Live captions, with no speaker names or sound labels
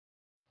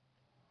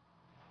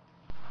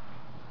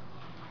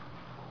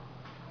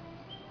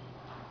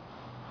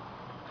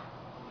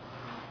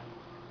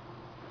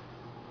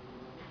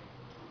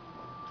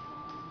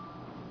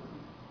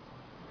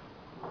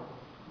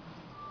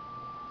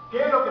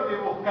¿Qué es lo que estoy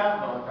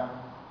buscando acá?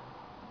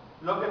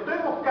 Lo que estoy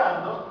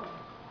buscando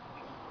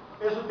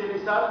es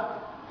utilizar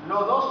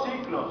los dos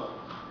ciclos,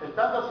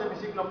 tanto el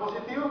semiciclo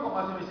positivo como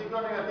el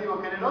semiciclo negativo,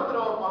 que en el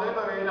otro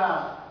modelo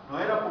no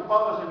era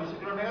ocupado el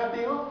semiciclo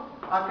negativo.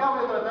 Acá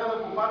voy a tratar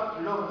de ocupar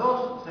los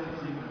dos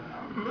semiciclos.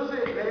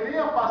 Entonces, la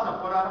idea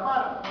pasa por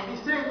armar un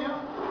diseño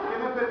que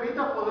me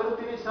permita poder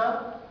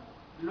utilizar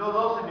los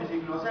dos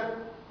semiciclos. O sea,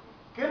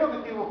 ¿qué es lo que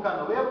estoy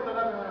buscando? Voy a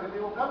aclarar primero lo que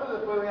estoy buscando y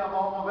después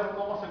vamos a ver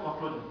cómo se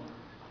construye.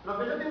 Lo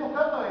que yo estoy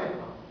buscando es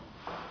esto.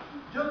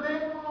 Yo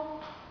tengo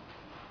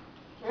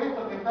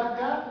esto que está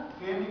acá,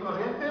 que es mi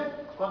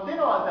corriente,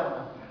 ¿continua o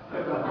alterna?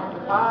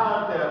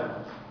 Alterna.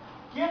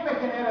 ¿Quién me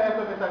genera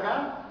esto que está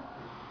acá?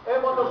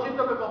 El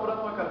motorcito que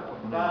compramos en Carrefour.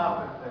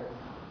 Perfecto.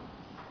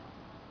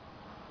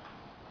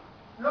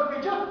 Lo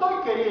que yo estoy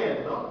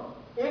queriendo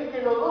es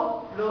que los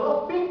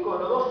dos picos,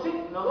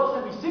 los dos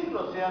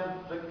semiciclos sean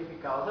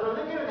rectificados. O sea, lo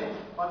que yo quiero es que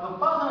cuando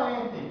pasa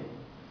este,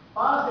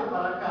 pase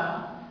para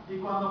acá, y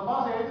cuando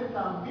pase este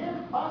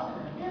también pase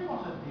en el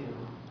mismo sentido.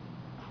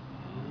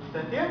 ¿Se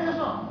entiende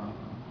eso?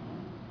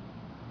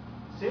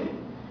 ¿Sí?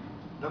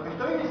 Lo que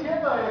estoy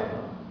diciendo es esto.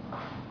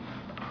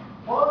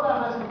 Pongo la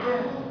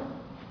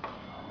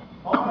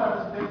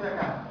resistencia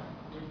acá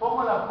y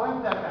pongo la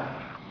fuente acá.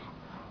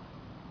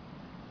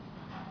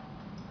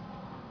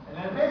 En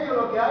el medio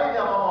lo que hay,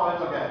 ya vamos a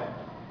ver lo que hay.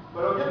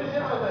 Pero lo que yo estoy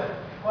diciendo es que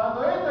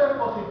cuando esto es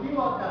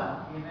positivo acá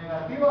y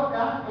negativo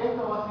acá,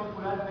 esto va a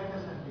circular en este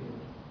sentido.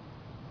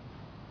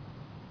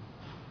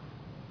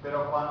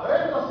 Pero cuando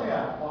esto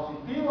sea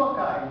positivo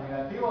acá y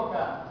negativo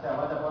acá, o sea,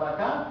 vaya por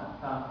acá,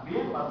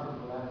 también va a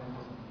circular en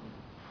este sentido.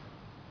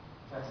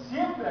 O sea,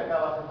 siempre acá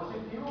va a ser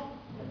positivo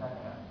y acá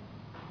negativo.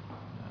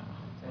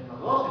 En los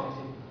dos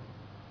semiciclos.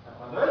 O sea,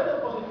 cuando esto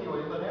es positivo y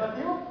esto es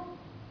negativo,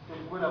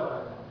 circula por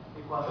acá.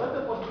 Y cuando esto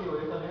es positivo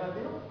y esto es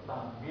negativo,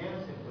 también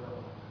circula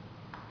por acá.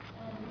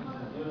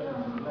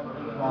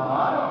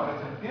 Claro, el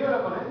sentido de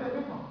la corriente es el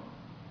mismo.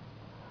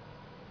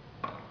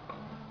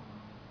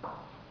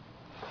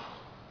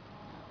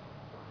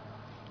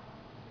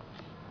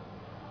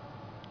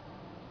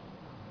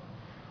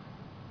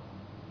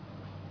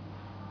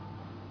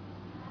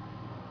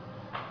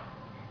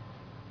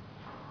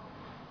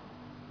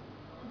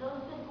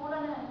 Entonces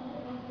circulan en el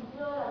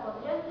sentido de la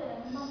corriente, en el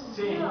mismo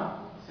sentido.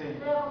 Sí.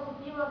 ¿Sea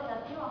positivo o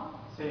negativo?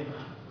 Sí.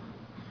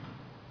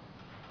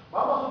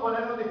 Vamos a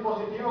suponer un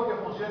dispositivo que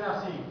funcione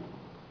así.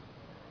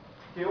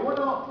 Que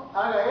uno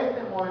haga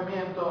este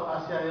movimiento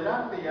hacia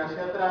adelante y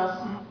hacia atrás,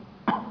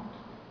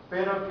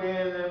 pero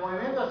que en el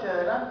movimiento hacia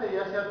adelante y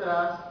hacia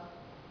atrás,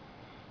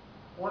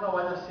 uno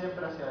vaya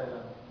siempre hacia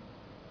adelante,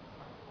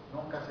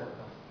 nunca hacia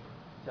atrás.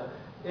 O sea,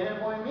 en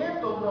el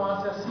movimiento uno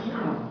hace así,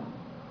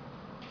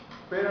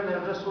 pero en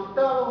el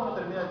resultado uno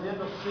termina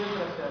yendo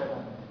siempre hacia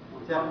adelante.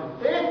 O sea,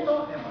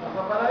 esto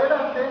empuja para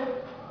adelante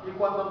y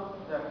cuando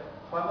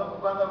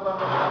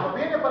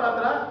viene para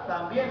atrás,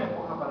 también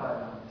empuja para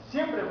adelante.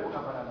 Siempre empuja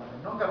para adelante,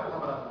 nunca empuja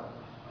para atrás.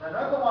 O sea, no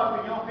es como al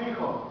piñón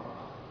fijo,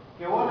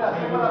 que vos le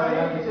haces para así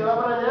y se va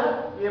para allá,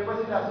 y después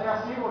si le haces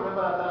así, volvés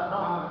para atrás.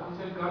 No. Es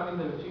el karting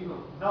de los chicos.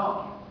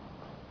 No.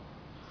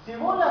 Si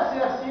vos le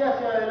haces así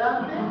hacia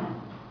adelante,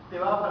 te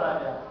va para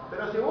allá.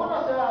 Pero si vos lo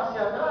haces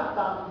hacia atrás,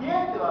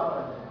 también te va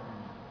para allá.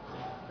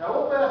 O sea,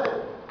 vos puedes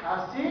hacer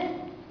así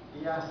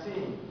y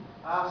así,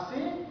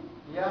 así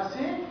y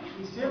así,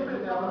 y siempre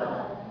te va para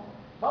allá.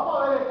 Vamos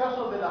a ver el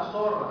caso de la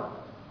zorra.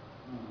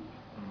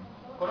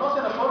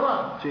 ¿Conocen la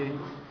zorra? Sí.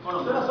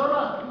 ¿Conocen la zorra?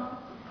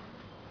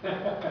 A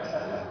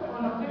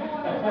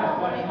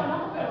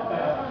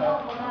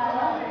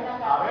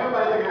mí me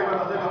parece que yo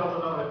conocí con otro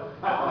nombre.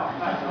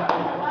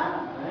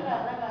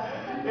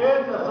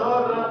 Esa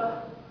zorra.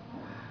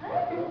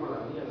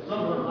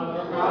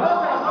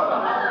 ¿Conocen la zorra?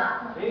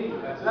 Sí,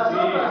 La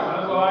zorra.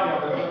 conozco varios.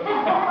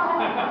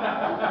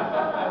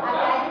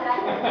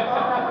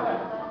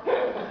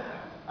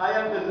 Hay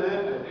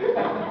antecedentes.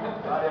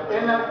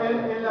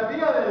 En la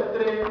vía del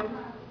tren,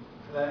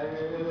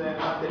 en el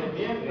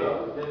mantenimiento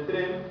del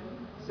tren,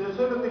 se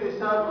suele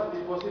utilizar un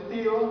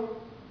dispositivo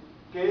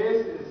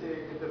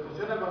que te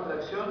funciona con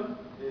tracción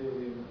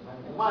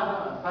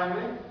humana,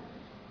 sangre,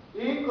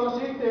 y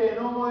consiste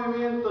en un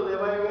movimiento de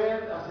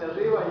vaivén hacia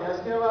arriba y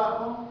hacia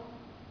abajo,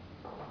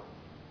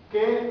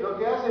 que lo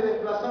que hace es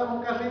desplazar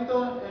un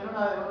carrito en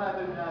una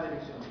determinada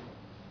dirección.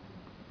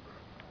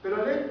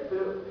 Pero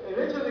el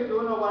hecho de que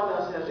uno vaya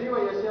hacia arriba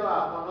y hacia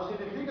abajo no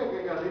significa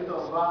que el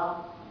carrito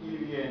va y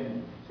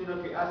viene,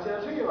 sino que hacia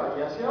arriba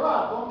y hacia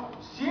abajo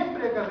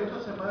siempre el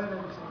carrito se mueve en el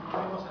mismo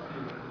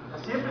sentido. O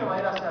sea, siempre va a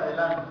ir hacia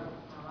adelante.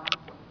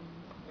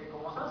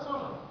 Como está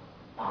solo.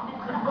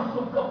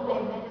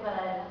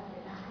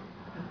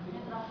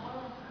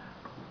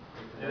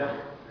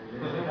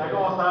 Mira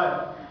cómo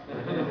sabe.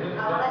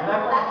 Ahora que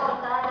está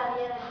cortada la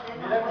vía del tren,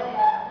 no puede.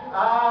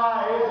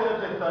 Ah, esa es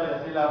otra historia.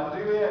 Si la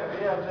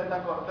vía está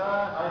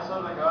cortada, hay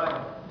sol que valga.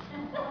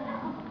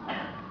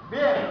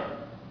 Bien.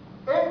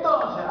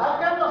 Entonces,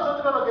 acá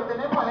nosotros lo que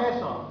tenemos es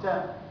eso. O sea,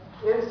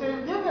 ¿se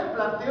entiende el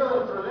planteo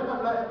del problema?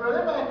 El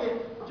problema es que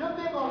yo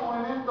tengo un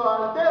movimiento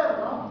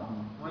alterno,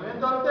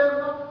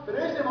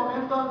 pero ese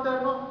momento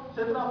alterno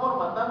se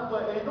transforma tanto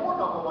en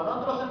uno como en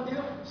otro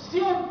sentido,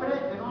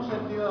 siempre en un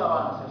sentido de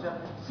avance. O sea,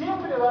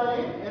 siempre va a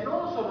ir en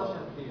un solo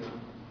sentido.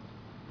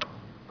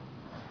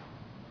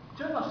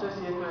 Yo no sé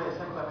si esto es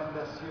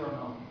exactamente así o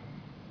no,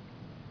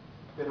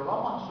 pero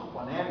vamos a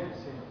suponer que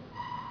sea.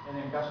 En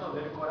el caso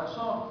del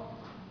corazón,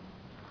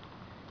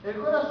 el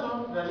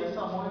corazón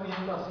realiza un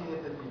movimiento así de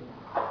este tipo.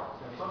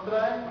 Se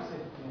contrae y se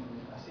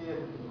extiende, así de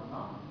este tipo,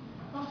 ¿no?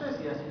 No sé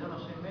si así, yo no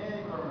soy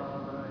médico,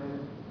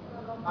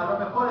 a lo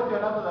mejor estoy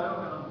hablando de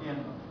algo que no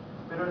entiendo.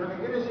 Pero lo que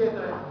quiero decir es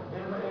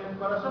que el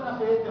corazón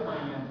hace este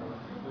movimiento.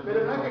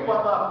 Pero no es que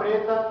cuando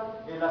aprieta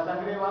la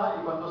sangre va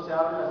y cuando se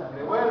abre la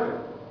sangre vuelve.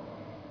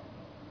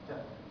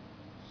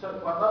 O sea,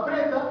 cuando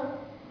aprieta,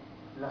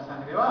 la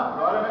sangre va.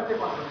 Probablemente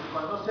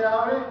cuando se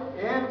abre,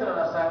 entra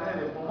la sangre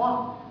del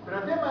pulmón. Pero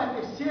el tema es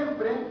que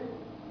siempre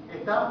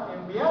está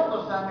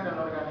enviando sangre al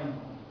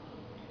organismo.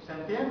 ¿Se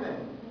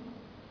entiende?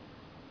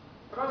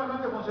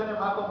 Probablemente funcione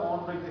más como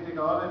un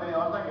rectificador de media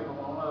onda que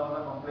como una de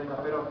onda completa,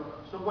 pero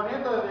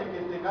suponiendo de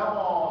que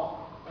tengamos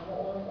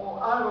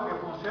algo que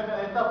funcione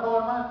de esta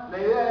forma, la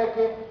idea es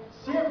que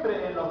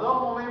siempre en los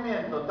dos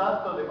movimientos,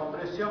 tanto de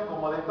compresión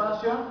como de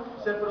expansión,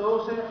 se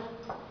produce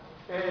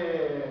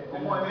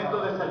un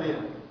movimiento de salida.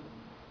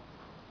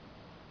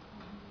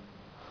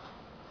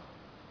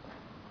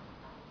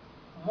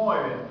 Muy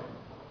bien.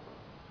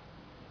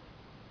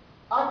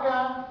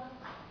 Acá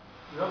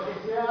lo que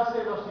se hace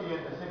es lo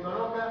siguiente, se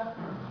coloca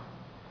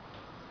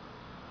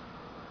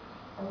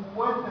un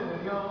puente de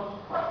diodos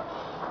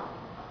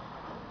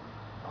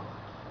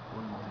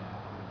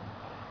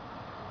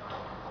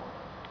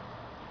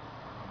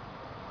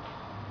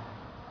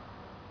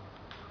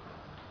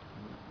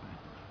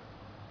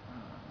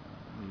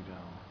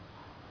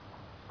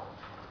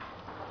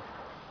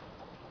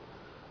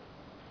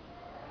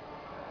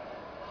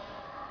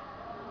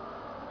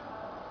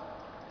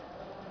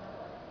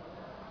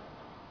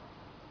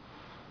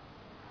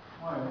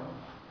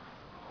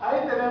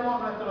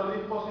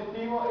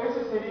dispositivo.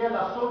 Esa sería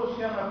la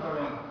solución al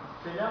problema.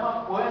 Se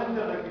llama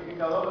puente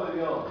rectificador de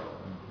diodos.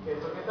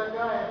 Esto que está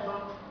acá es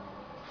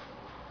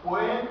un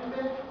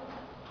puente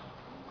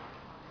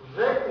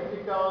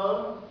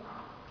rectificador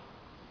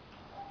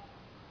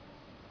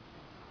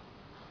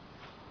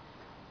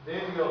de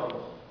diodos.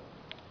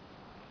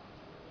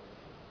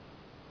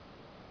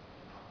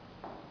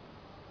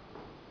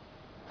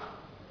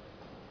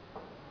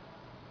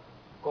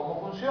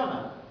 ¿Cómo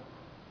funciona?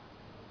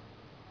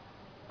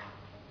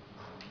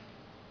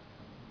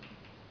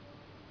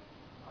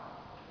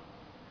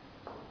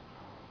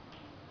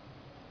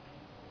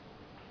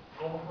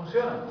 ¿Cómo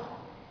funciona?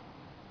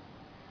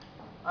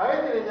 A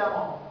este le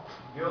llamo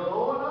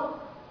diodo 1,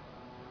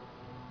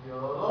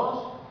 diodo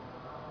 2,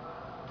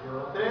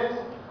 diodo 3,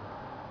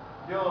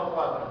 diodo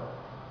 4.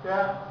 O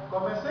sea,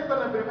 comencé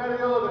con el primer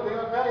diodo que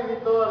tengo acá y di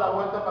toda la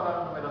vuelta para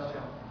la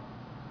numeración.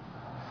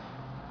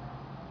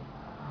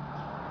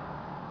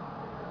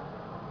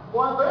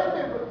 Cuando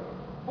este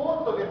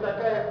punto que está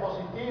acá es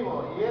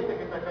positivo y este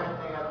que está acá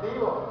es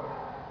negativo,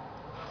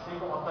 así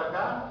como está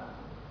acá,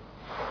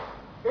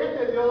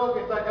 este diodo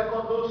que está acá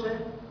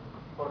conduce,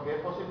 porque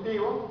es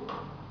positivo,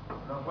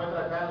 lo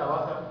encuentra acá en la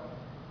base,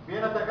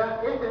 viene hasta acá,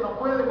 este no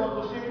puede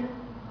conducir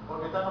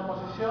porque está en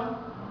oposición,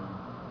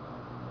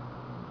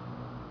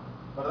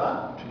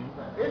 ¿verdad? Sí.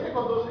 Este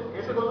conduce,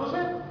 ¿este conduce?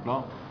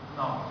 No.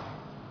 No.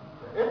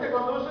 Este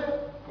conduce,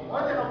 como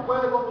este no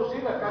puede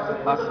conducir, acá se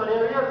Pasa. estaría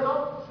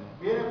abierto, Sí.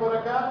 viene por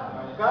acá,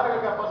 carga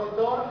el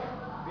capacitor,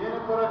 viene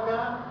por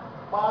acá,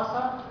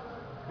 pasa,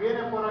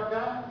 viene por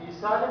acá y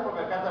sale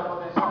porque acá está el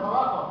potencial más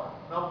bajo.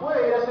 No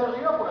puede ir hacia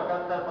arriba porque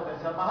acá está el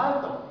potencial más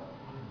alto.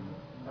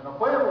 No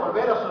puede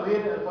volver a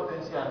subir el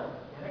potencial.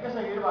 Tiene que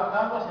seguir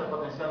bajando hacia el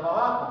potencial más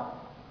bajo.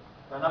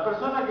 Una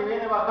persona que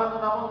viene bajando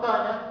una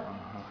montaña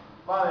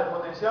va del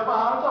potencial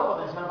más alto al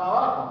potencial más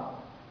bajo.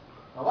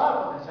 No va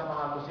al potencial más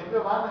alto, siempre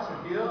va en el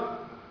sentido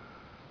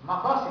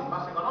más fácil,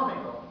 más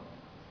económico.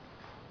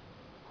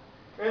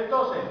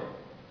 Entonces,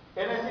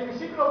 en el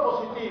semiciclo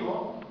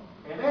positivo,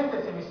 en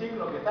este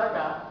semiciclo que está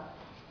acá,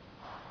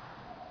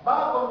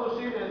 va a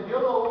conducir el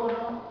diodo 1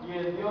 y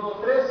el diodo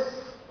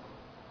 3.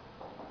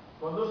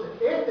 Conduce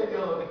este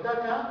diodo que está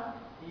acá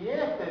y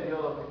este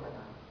diodo que está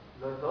acá.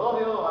 Los dos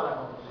diodos van a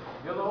conducir,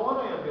 el diodo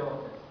 1 y el diodo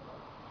 3.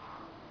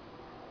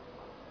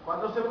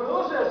 Cuando se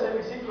produce el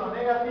semiciclo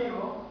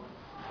negativo,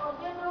 ¿Por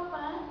qué, profe?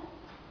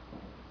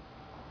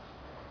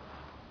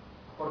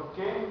 ¿por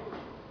qué?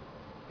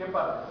 ¿Qué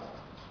parte?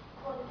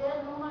 ¿Por qué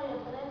el 1 y el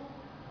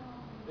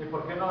 3? ¿Y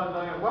por qué no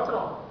el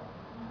 4?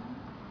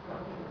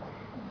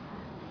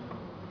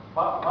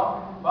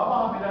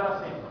 Vamos a mirar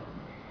así.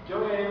 Yo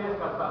voy a ir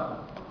descartando.